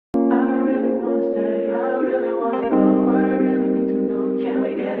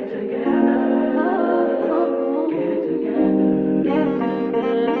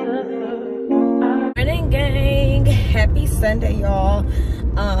Sunday, y'all.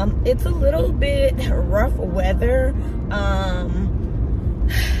 It's a little bit rough weather,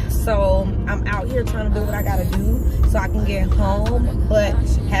 so I'm out here trying to do what I gotta do so I can get home. But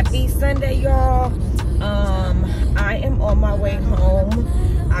happy Sunday, y'all. I am on my way home.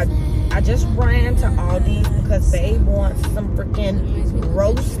 I just ran to Aldi's because babe wants some freaking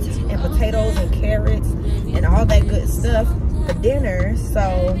roast and potatoes and carrots and all that good stuff for dinner.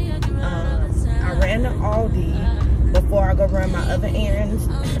 So I ran to Aldi before I go run my other errands.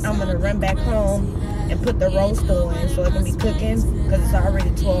 I'm gonna run back home and put the roast on so it can be cooking because it's already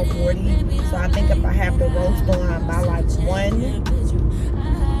 12:40. So I think if I have the roast on by like 1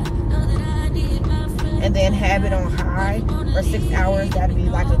 and then have it on high for 6 hours, that'd be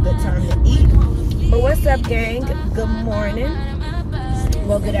like a good time to eat. But what's up, gang? Good morning.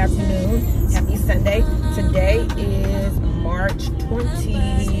 Well, good afternoon. Happy Sunday. Today is March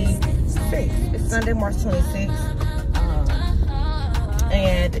 26th. It's Sunday, March 26th.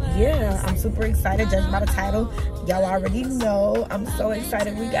 And yeah, I'm super excited. Judging by the title, y'all already know I'm so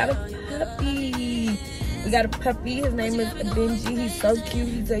excited. We got a puppy. We got a puppy. His name is Benji. He's so cute.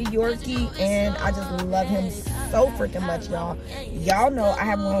 He's a Yorkie, and I just love him so freaking much, y'all. Y'all know I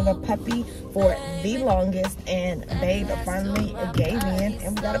have wanted a puppy for the longest, and babe finally gave in,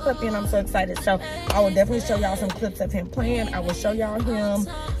 and we got a puppy, and I'm so excited. So I will definitely show y'all some clips of him playing. I will show y'all him,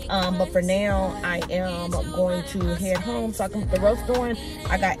 but for now, I am going to head home so I can put the roast on.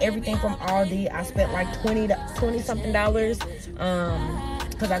 I got everything from Aldi. I spent like $20 something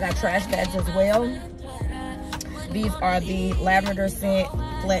because I got trash bags as well. These are the lavender scent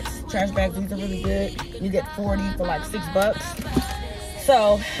flex trash bags. These are really good. You get 40 for like $6.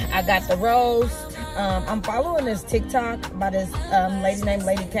 So I got the roast. I'm following this TikTok by this lady named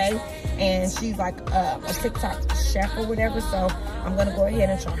Lady K, and she's like a TikTok chef or whatever. So I'm gonna go ahead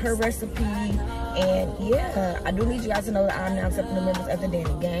and try her recipe. And yeah, I do need you guys to know that I'm now accepting the members of the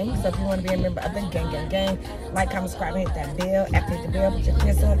Danny Gang. So if you want to be a member of the gang, like, comment, subscribe, and hit that bell. After you hit the bell, put your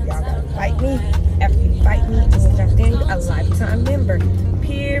fist up. Y'all gotta fight me. After you fight me, you jump in a lifetime member.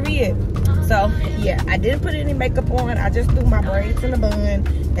 Period. So yeah, I didn't put any makeup on. I just threw my braids in the bun.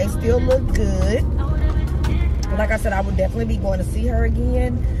 They still look good. Like I said, I would definitely be going to see her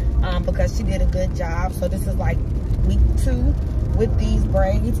again because she did a good job. So this is like week 2 with these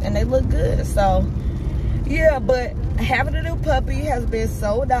braids, and they look good. So yeah, but having a new puppy has been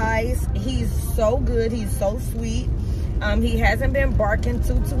so nice. He's so good. He's so sweet. He hasn't been barking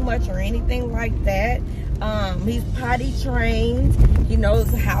too much or anything like that. He's potty trained. He knows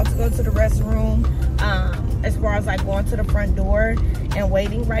how to go to the restroom. As far as like going to the front door and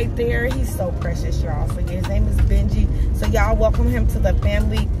waiting right there, he's so precious, y'all. So yeah, his name is Benji. So y'all welcome him to the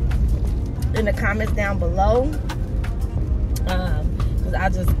family in the comments down below. Because I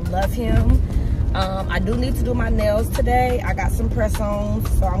just love him. I do need to do my nails today. I got some press-ons,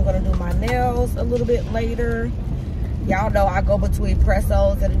 so I'm gonna do my nails a little bit later. Y'all know I go between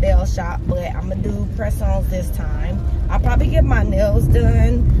press-ons and a nail shop, but I'm gonna do press-ons this time. I'll probably get my nails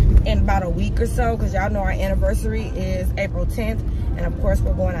done in about a week or so, because y'all know our anniversary is April 10th, and of course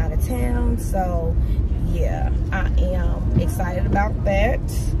we're going out of town. So yeah, I am excited about that.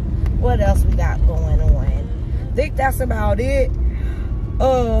 What else we got going on? I think that's about it.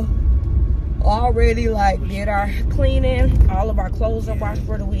 Already like did our cleaning. All of our clothes are washed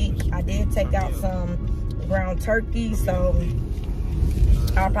for the week. I did take out some ground turkey, so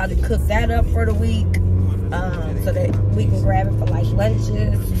I'll probably cook that up for the week, so that we can grab it for like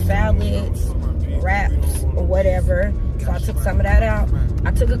lunches, salads, wraps, or whatever. So I took some of that out.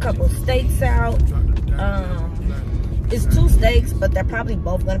 I took a couple steaks out. It's 2 steaks, but they're probably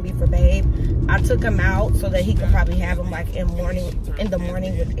both gonna be for babe. I took them out so that he could probably have them like in the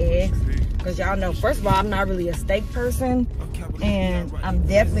morning with eggs. Because y'all know, first of all, I'm not really a steak person, and I'm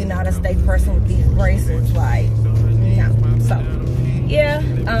definitely not a steak person with these braces, like, no. So yeah,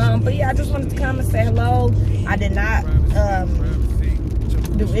 but yeah, I just wanted to come and say hello. I did not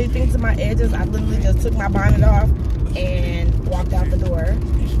do anything to my edges. I literally just took my bonnet off and walked out the door.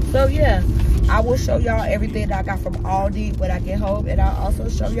 So yeah, I will show y'all everything that I got from Aldi when I get home, and I'll also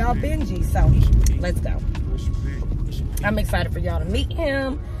show y'all Benji. So let's go. I'm excited for y'all to meet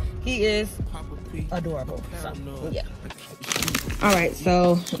him. He is adorable. So yeah. All right,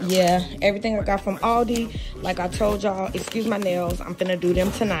 so yeah, everything I got from Aldi, like I told y'all, excuse my nails, I'm finna do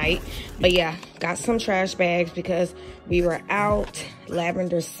them tonight. But yeah, got some trash bags because we were out.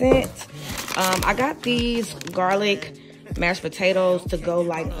 Lavender scent. I got these garlic mashed potatoes to go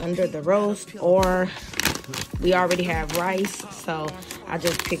like under the roast, or we already have rice, so I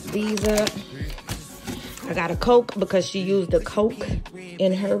just picked these up. I got a Coke because she used the Coke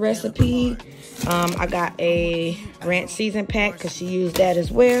in her recipe. I got a ranch season pack because she used that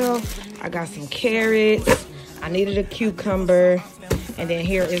as well. I got some carrots. I needed a cucumber. And then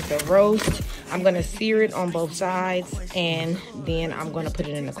here is the roast. I'm going to sear it on both sides. And then I'm going to put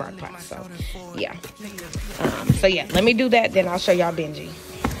it in the crock pot. So, yeah. Let me do that. Then I'll show y'all Benji.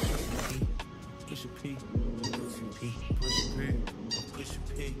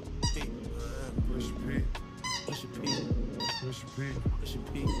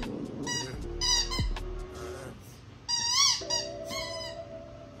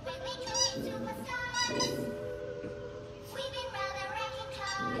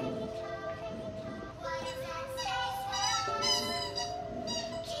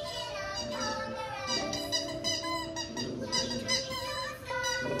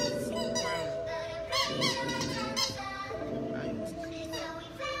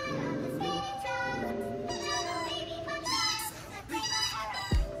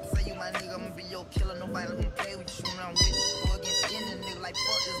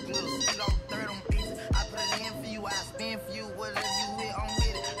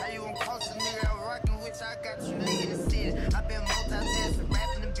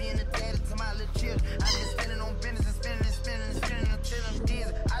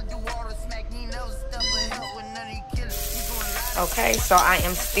 Okay, so I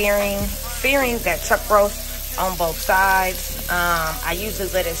am searing that chuck roast on both sides. I usually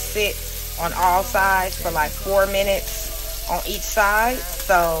let it sit on all sides for like 4 minutes on each side.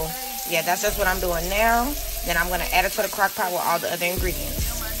 So yeah, that's just what I'm doing now. Then I'm gonna add it to the crock pot with all the other ingredients.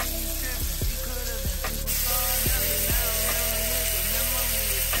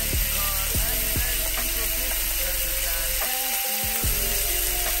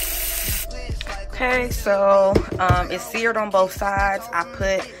 Okay, so it's seared on both sides. I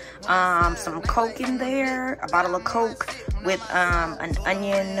put some Coke in there, a bottle of Coke with an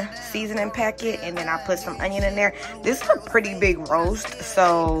onion seasoning packet, and then I put some onion in there. This is a pretty big roast,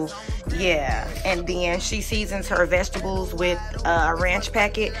 so yeah. And then she seasons her vegetables with a ranch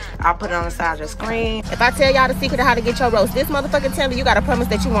packet. I'll put it on the side of the screen. If I tell y'all the secret of how to get your roast, this motherfucking tell me you gotta promise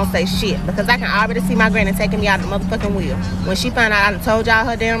that you won't say shit, because I can already see my granny taking me out of the motherfucking wheel when she found out I done told y'all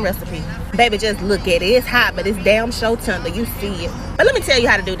her damn recipe. Baby, just look at it. It's hot, but it's damn show tender. You see it. But let me tell you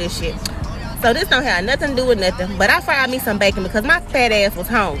how to do this shit. So this don't have nothing to do with nothing, but I fried me some bacon because my fat ass was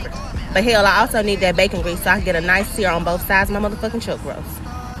hungry. But hell, I also need that bacon grease so I can get a nice sear on both sides of my motherfucking chuck roast.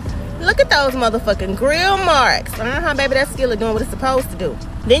 Look at those motherfucking grill marks. Baby, that skillet doing what it's supposed to do.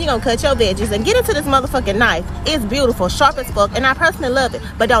 Then you're gonna cut your veggies and get into this motherfucking knife. It's beautiful, sharp as fuck, and I personally love it.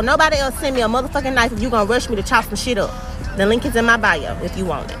 But don't nobody else send me a motherfucking knife if you gonna rush me to chop some shit up. The link is in my bio if you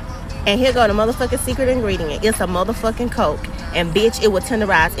want it. And here go the motherfucking secret ingredient. It's a motherfucking Coke. And bitch, it will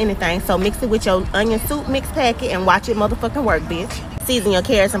tenderize anything. So mix it with your onion soup mix packet and watch it motherfucking work, bitch. Season your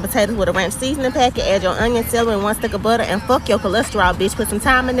carrots and potatoes with a ranch seasoning packet. Add your onion, celery, and 1 stick of butter. And fuck your cholesterol, bitch. Put some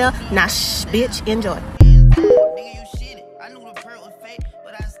thyme in there. Nah, shh, bitch. Enjoy.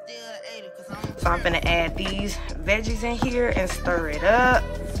 So I'm gonna add these veggies in here and stir it up.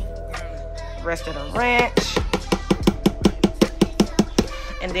 Rest of the ranch.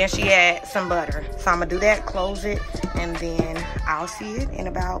 And then she adds some butter. So I'm gonna do that, close it, and then I'll see it in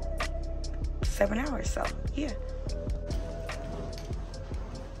about 7 hours. So yeah.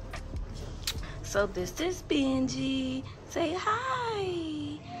 So this is Benji. Say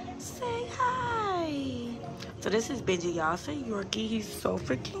hi. Say hi. So this is Benji, y'all. Say Yorkie. He's so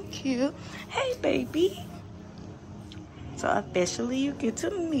freaking cute. Hey, baby. So officially you get to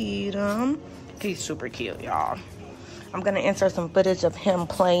meet him. He's super cute, y'all. I'm gonna insert some footage of him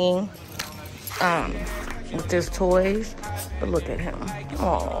playing with his toys. But look at him.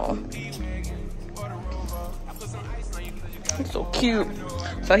 Aww. He's so cute.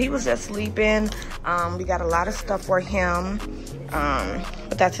 So he was just sleeping. We got a lot of stuff for him.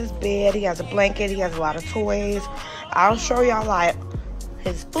 But that's his bed. He has a blanket. He has a lot of toys. I'll show y'all like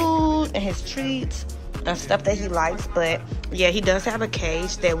his food and his treats and stuff that he likes. But yeah, he does have a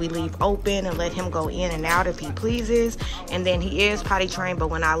cage that we leave open and let him go in and out if he pleases. And then he is potty trained, but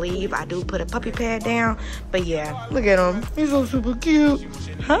when I leave, I do put a puppy pad down. But yeah, look at him. He's so super cute.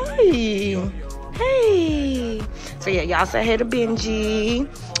 Hi. Hey. So yeah, y'all say hey to Benji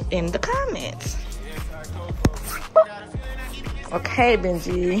in the comments. Okay,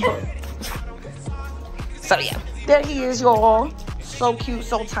 Benji. So yeah, there he is, y'all. So cute,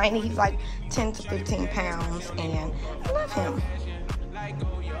 so tiny. He's like 10 to 15 pounds, and I love him.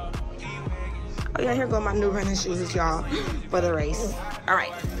 Oh yeah, here go my new running shoes, y'all, for the race. All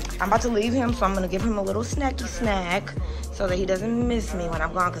right, I'm about to leave him, so I'm gonna give him a little snacky snack so that he doesn't miss me when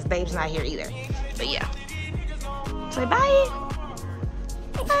I'm gone, because Babe's not here either. But yeah, say bye.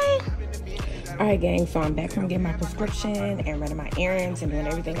 Bye. Alright gang, so I'm back from getting my prescription and running my errands and doing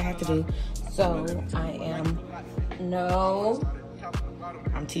everything I have to do. So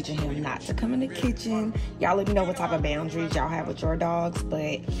I'm teaching him not to come in the kitchen. Y'all let me know what type of boundaries y'all have with your dogs.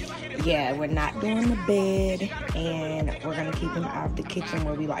 But yeah, we're not doing the bed, and we're gonna keep him out of the kitchen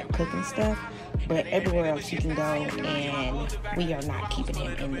where we like cooking stuff. But everywhere else he can go, and we are not keeping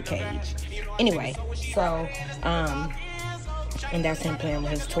him in the cage. Anyway, so and that's him playing with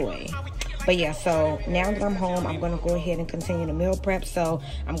his toy. But yeah, so now that I'm home, I'm going to go ahead and continue the meal prep. So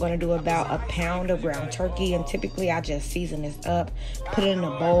I'm going to do about a pound of ground turkey. And typically I just season this up, put it in a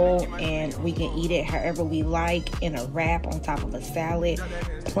bowl, and we can eat it however we like, in a wrap on top of a salad,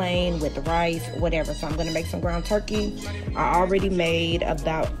 plain with rice, whatever. So I'm going to make some ground turkey. I already made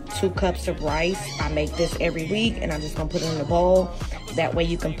about 2 cups of rice. I make this every week, and I'm just going to put it in a bowl. That way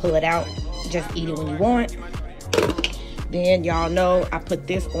you can pull it out, just eat it when you want. Then y'all know I put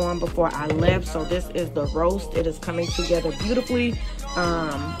this on before I left. So this is the roast. It is coming together beautifully.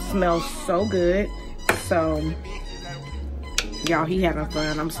 Smells so good. So y'all, he having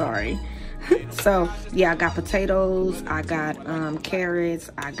fun. I'm sorry. So yeah, I got potatoes, I got carrots,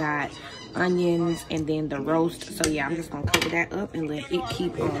 I got onions, and then the roast. So yeah, I'm just gonna cover that up and let it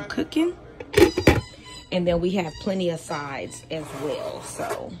keep on cooking. And then we have plenty of sides as well.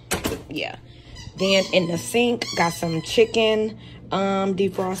 So yeah. Then in the sink, got some chicken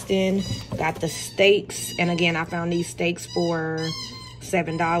defrosting, got the steaks. And again, I found these steaks for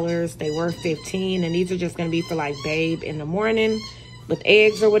 $7. They were $15, and these are just gonna be for like Babe in the morning with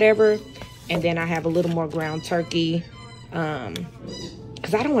eggs or whatever. And then I have a little more ground turkey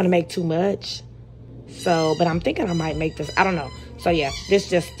because I don't want to make too much. So, but I'm thinking I might make this, I don't know. So yeah, this is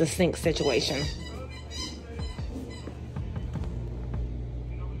just the sink situation.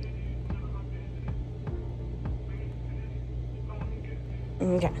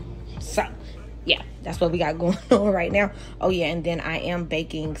 Okay, so yeah, that's what we got going on right now. Oh yeah, and then I am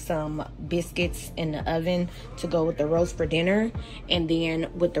baking some biscuits in the oven to go with the roast for dinner. And then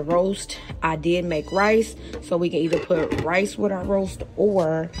with the roast, I did make rice, so we can either put rice with our roast,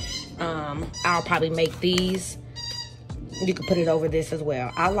 or I'll probably make these. You can put it over this as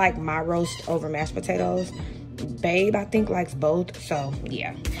well. I like my roast over mashed potatoes. Babe, I think, likes both. So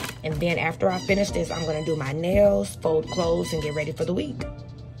yeah. And then after I finish this, I'm gonna do my nails, fold clothes, and get ready for the week.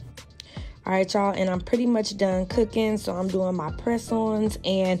 All right, y'all, and I'm pretty much done cooking. So I'm doing my press-ons,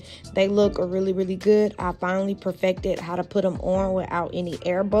 and they look really, really good. I finally perfected how to put them on without any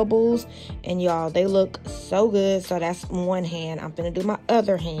air bubbles. And y'all, they look so good. So that's one hand. I'm gonna do my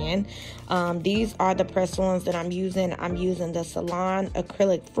other hand. These are the press-ons that I'm using. I'm using the Salon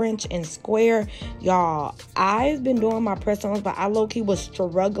Acrylic French and Square. Y'all, I've been doing my press-ons, but I low-key was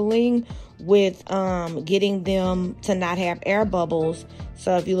struggling with getting them to not have air bubbles.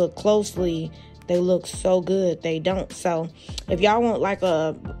 So if you look closely, they look so good. They don't. So if y'all want like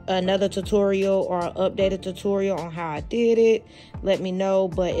another tutorial or an updated tutorial on how I did it, let me know.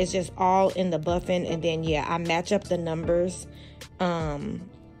 But it's just all in the buffing. And then yeah, I match up the numbers,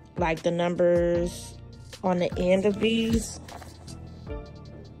 like the numbers on the end of these.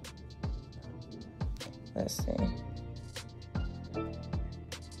 Let's see.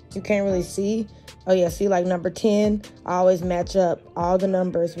 You can't really see. Oh yeah, see, like number 10, I always match up all the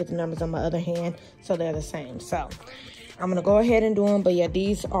numbers with the numbers on my other hand, so they're the same. So I'm gonna go ahead and do them. But yeah,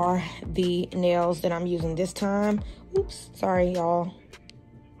 these are the nails that I'm using this time. Oops, sorry y'all.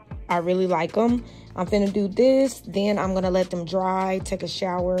 I really like them. I'm finna do this, then I'm gonna let them dry, take a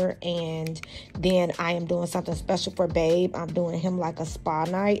shower, and then I am doing something special for Babe. I'm doing him like a spa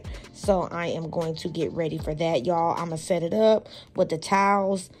night, so I am going to get ready for that, y'all. I'm gonna set it up with the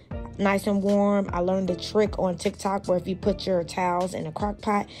towels nice and warm. I learned a trick on TikTok where if you put your towels in a crock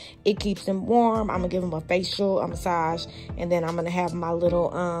pot, it keeps them warm. I'm gonna give him a facial, a massage, and then I'm gonna have my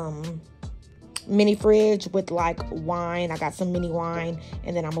little mini fridge with like wine. I got some mini wine,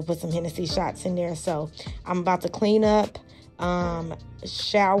 and then I'm gonna put some Hennessy shots in there. So I'm about to clean up,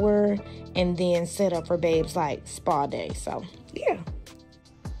 shower, and then set up for Babe's like spa day. So yeah.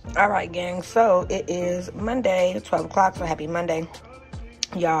 All right, gang, so it is Monday, 12 o'clock, so happy Monday,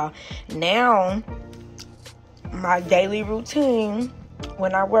 y'all. Now my daily routine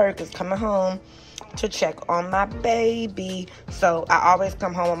when I work is coming home to check on my baby. So I always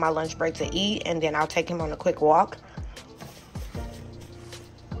come home on my lunch break to eat, and then I'll take him on a quick walk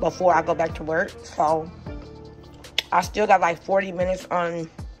before I go back to work. So I still got like 40 minutes on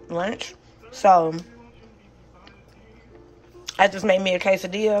lunch. So I just made me a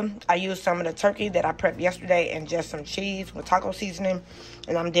quesadilla. I used some of the turkey that I prepped yesterday and just some cheese with taco seasoning,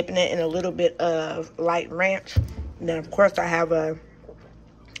 and I'm dipping it in a little bit of light ranch. And then of course I have a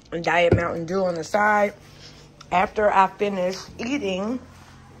Diet Mountain Dew on the side. After I finish eating,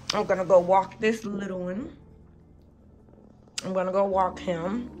 I'm gonna go walk this little one. I'm gonna go walk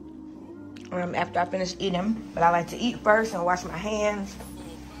him after I finish eating. But I like to eat first and wash my hands.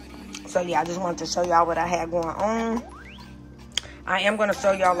 So yeah, I just wanted to show y'all what I had going on. I am gonna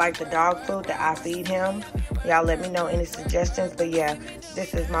show y'all like the dog food that I feed him. Y'all let me know any suggestions. But yeah,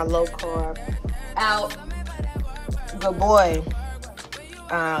 this is my low carb out. Good boy.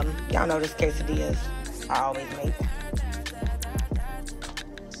 Y'all know this quesadillas I always make.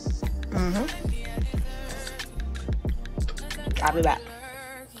 I'll be back.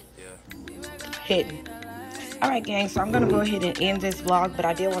 Hidden. Alright gang, so I'm going to go ahead and end this vlog, but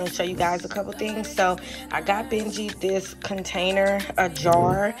I did want to show you guys a couple things. So I got Benji this container, a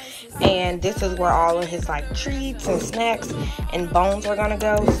jar, and this is where all of his like treats and snacks and bones are going to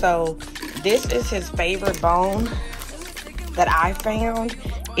go. So this is his favorite bone that I found.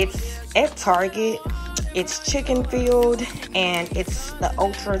 It's at Target. It's chicken filled, and it's the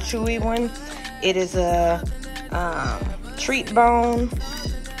ultra chewy one. It is a treat bone,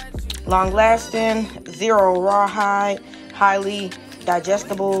 long lasting, zero rawhide, highly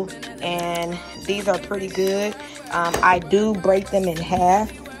digestible, and these are pretty good. I do break them in half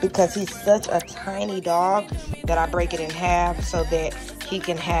because he's such a tiny dog that I break it in half so that he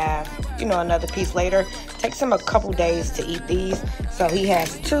can have, you know, another piece later. Takes him a couple days to eat these, so he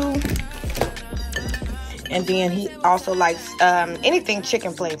has 2. And then he also likes anything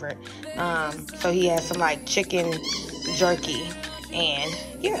chicken flavored. So he has some like chicken jerky, and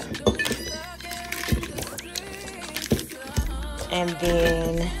yeah. And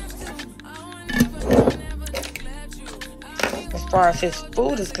then as far as his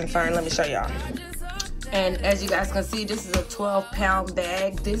food is concerned, let me show y'all. And as you guys can see, this is a 12-pound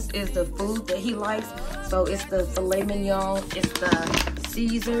bag. This is the food that he likes. So it's the filet mignon, it's the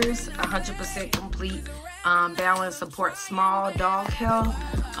Caesars, 100% complete. Balance supports small dog health.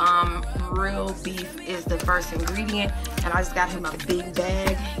 Real beef is the first ingredient, and I just got him a big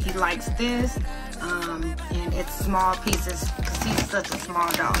bag. He likes this, and it's small pieces because he's such a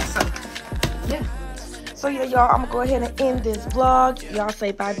small dog. So yeah, y'all, I'm gonna go ahead and end this vlog. Y'all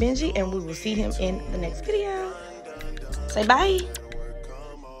say bye, Benji, and we will see him in the next video. Say bye.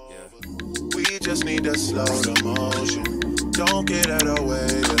 We just need to slow the motion. Don't get out of the way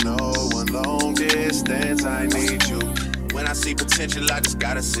to no one. Long distance, I need you. When I see potential, I just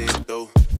gotta see it.